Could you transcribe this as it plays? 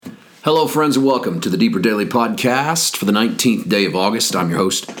Hello, friends, and welcome to the Deeper Daily Podcast for the 19th day of August. I'm your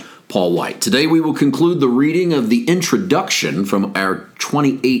host, Paul White. Today we will conclude the reading of the introduction from our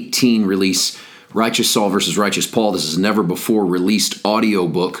 2018 release, Righteous Saul versus Righteous Paul. This is never before released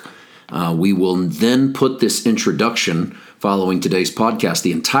audiobook. We will then put this introduction following today's podcast.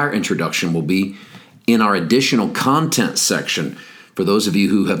 The entire introduction will be in our additional content section. For those of you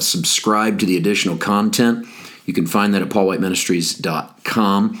who have subscribed to the additional content, you can find that at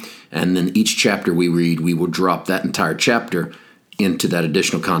paulwhiteministries.com. And then each chapter we read, we will drop that entire chapter into that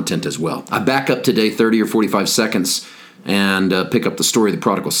additional content as well. I back up today 30 or 45 seconds and pick up the story of the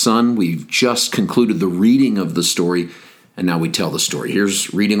prodigal son. We've just concluded the reading of the story, and now we tell the story.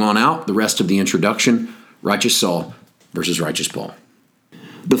 Here's reading on out, the rest of the introduction, Righteous Saul versus Righteous Paul.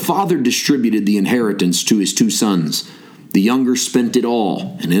 The father distributed the inheritance to his two sons. The younger spent it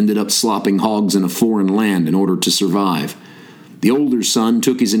all and ended up slopping hogs in a foreign land in order to survive. The older son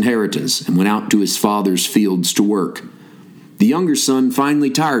took his inheritance and went out to his father's fields to work. The younger son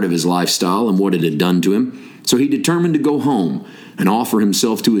finally tired of his lifestyle and what it had done to him, so he determined to go home and offer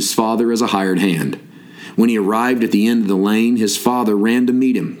himself to his father as a hired hand. When he arrived at the end of the lane, his father ran to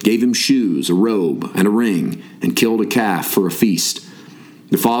meet him, gave him shoes, a robe, and a ring, and killed a calf for a feast.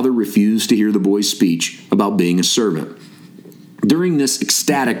 The father refused to hear the boy's speech about being a servant. During this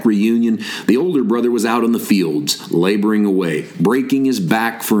ecstatic reunion, the older brother was out in the fields, laboring away, breaking his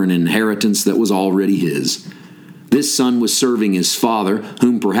back for an inheritance that was already his. This son was serving his father,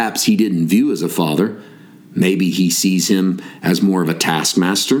 whom perhaps he didn't view as a father. Maybe he sees him as more of a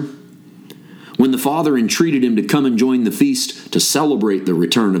taskmaster. When the father entreated him to come and join the feast to celebrate the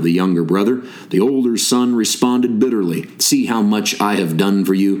return of the younger brother, the older son responded bitterly, "See how much I have done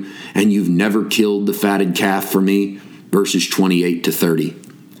for you, and you've never killed the fatted calf for me." Verses 28 to 30.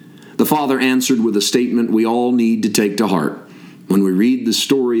 The father answered with a statement we all need to take to heart. When we read the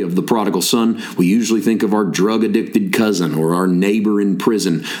story of the prodigal son, we usually think of our drug-addicted cousin or our neighbor in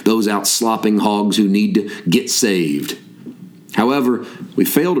prison, those out slopping hogs who need to get saved. However, we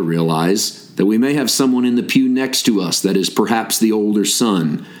fail to realize that we may have someone in the pew next to us that is perhaps the older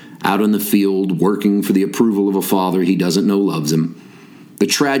son, out in the field working for the approval of a father he doesn't know loves him. The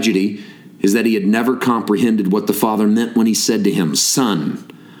tragedy is that he had never comprehended what the father meant when he said to him, "Son,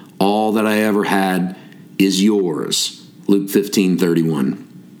 all that I ever had is yours." Luke 15:31.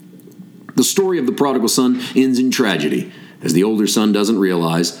 The story of the prodigal son ends in tragedy, as the older son doesn't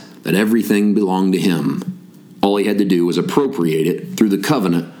realize that everything belonged to him. All he had to do was appropriate it through the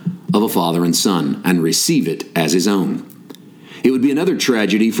covenant of a father and son and receive it as his own. It would be another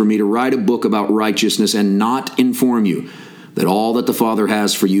tragedy for me to write a book about righteousness and not inform you that all that the Father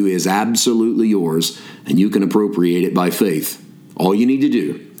has for you is absolutely yours, and you can appropriate it by faith. All you need to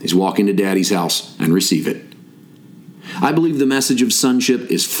do is walk into Daddy's house and receive it. I believe the message of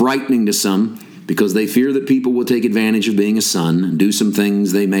sonship is frightening to some because they fear that people will take advantage of being a son and do some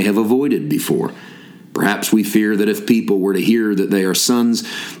things they may have avoided before. Perhaps we fear that if people were to hear that they are sons,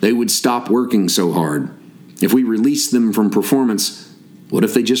 they would stop working so hard. If we release them from performance, what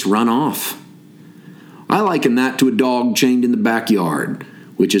if they just run off? I liken that to a dog chained in the backyard,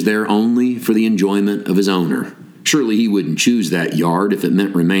 which is there only for the enjoyment of his owner. Surely he wouldn't choose that yard if it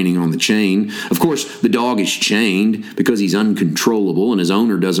meant remaining on the chain. Of course, the dog is chained because he's uncontrollable and his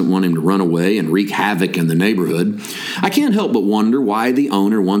owner doesn't want him to run away and wreak havoc in the neighborhood. I can't help but wonder why the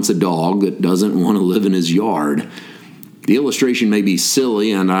owner wants a dog that doesn't want to live in his yard. The illustration may be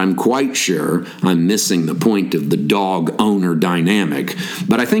silly, and I'm quite sure I'm missing the point of the dog-owner dynamic,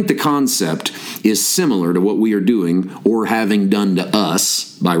 but I think the concept is similar to what we are doing or having done to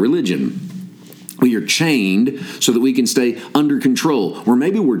us by religion. We are chained so that we can stay under control, or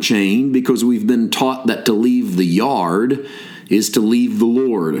maybe we're chained because we've been taught that to leave the yard is to leave the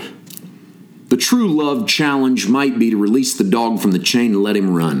Lord. The true love challenge might be to release the dog from the chain and let him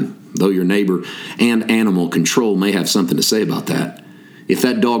run, though your neighbor and animal control may have something to say about that. If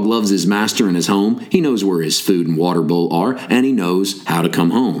that dog loves his master and his home, he knows where his food and water bowl are, and he knows how to come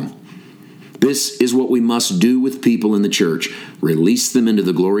home. This is what we must do with people in the church, release them into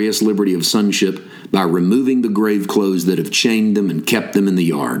the glorious liberty of sonship by removing the grave clothes that have chained them and kept them in the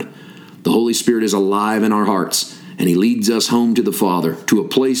yard. The Holy Spirit is alive in our hearts, and he leads us home to the Father, to a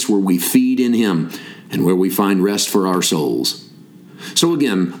place where we feed in him and where we find rest for our souls. So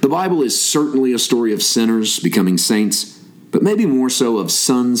again, the Bible is certainly a story of sinners becoming saints, but maybe more so of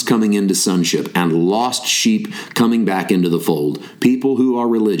sons coming into sonship and lost sheep coming back into the fold. People who are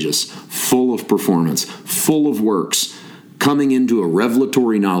religious, full of performance, full of works, coming into a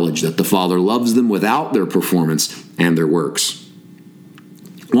revelatory knowledge that the Father loves them without their performance and their works.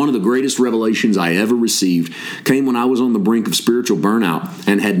 One of the greatest revelations I ever received came when I was on the brink of spiritual burnout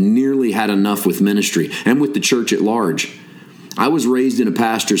and had nearly had enough with ministry and with the church at large. I was raised in a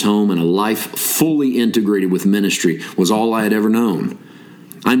pastor's home, and a life fully integrated with ministry was all I had ever known.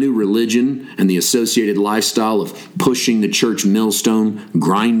 I knew religion and the associated lifestyle of pushing the church millstone,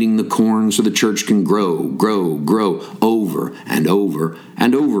 grinding the corn so the church can grow over and over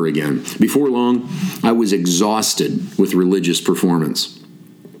and over again. Before long, I was exhausted with religious performance.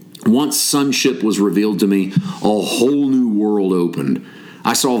 Once sonship was revealed to me, a whole new world opened.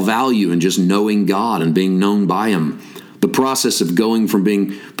 I saw value in just knowing God and being known by Him. The process of going from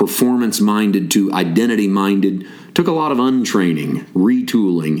being performance-minded to identity-minded took a lot of untraining,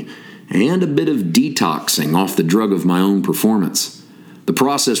 retooling, and a bit of detoxing off the drug of my own performance. The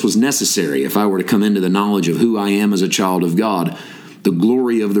process was necessary if I were to come into the knowledge of who I am as a child of God, the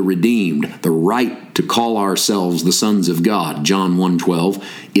glory of the redeemed, the right to call ourselves the sons of God, John 1:12,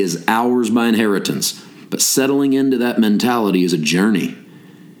 is ours by inheritance. But settling into that mentality is a journey.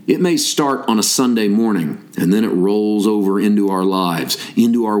 It may start on a Sunday morning, and then it rolls over into our lives,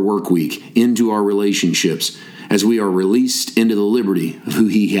 into our work week, into our relationships, as we are released into the liberty of who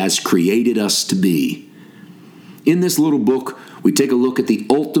He has created us to be. In this little book, we take a look at the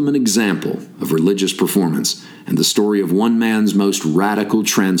ultimate example of religious performance and the story of one man's most radical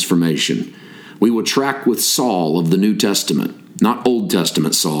transformation. We will track with Saul of the New Testament, not Old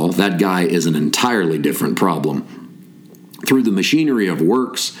Testament Saul. That guy is an entirely different problem. Through the machinery of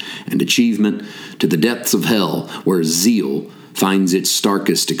works and achievement to the depths of hell, where zeal finds its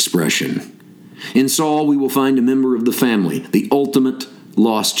starkest expression. In Saul, we will find a member of the family, the ultimate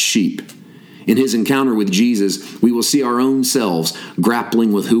lost sheep. In his encounter with Jesus, we will see our own selves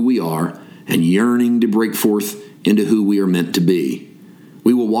grappling with who we are and yearning to break forth into who we are meant to be.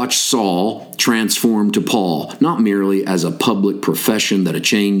 We will watch Saul transform to Paul, not merely as a public profession that a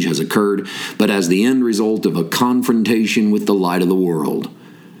change has occurred, but as the end result of a confrontation with the light of the world.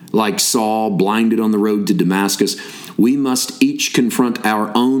 Like Saul, blinded on the road to Damascus, we must each confront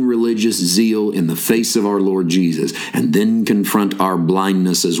our own religious zeal in the face of our Lord Jesus, and then confront our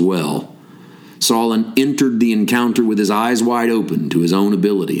blindness as well. Saul entered the encounter with his eyes wide open to his own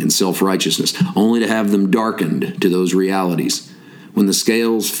ability and self-righteousness, only to have them darkened to those realities. When the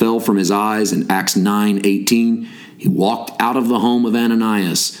scales fell from his eyes in Acts 9:18, he walked out of the home of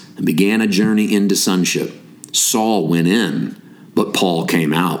Ananias and began a journey into sonship. Saul went in, but Paul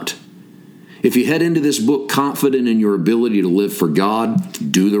came out. If you head into this book confident in your ability to live for God, to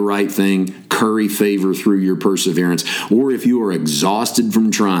do the right thing, curry favor through your perseverance, or if you are exhausted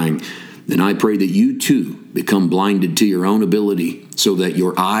from trying, then I pray that you too become blinded to your own ability so that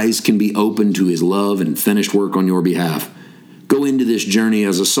your eyes can be open to His love and finished work on your behalf. Go into this journey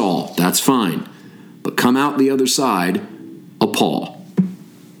as a Saul, that's fine, but come out the other side a Paul.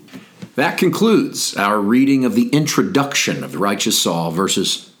 That concludes our reading of the introduction of the righteous Saul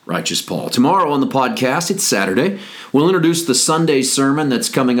versus righteous Paul. Tomorrow on the podcast, it's Saturday, we'll introduce the Sunday sermon that's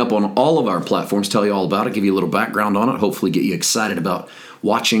coming up on all of our platforms, tell you all about it, give you a little background on it, hopefully get you excited about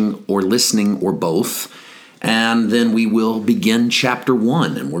watching or listening or both. And then we will begin chapter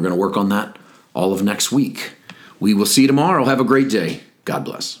 1, and we're going to work on that all of next week. We will see you tomorrow. Have a great day. God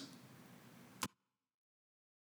bless.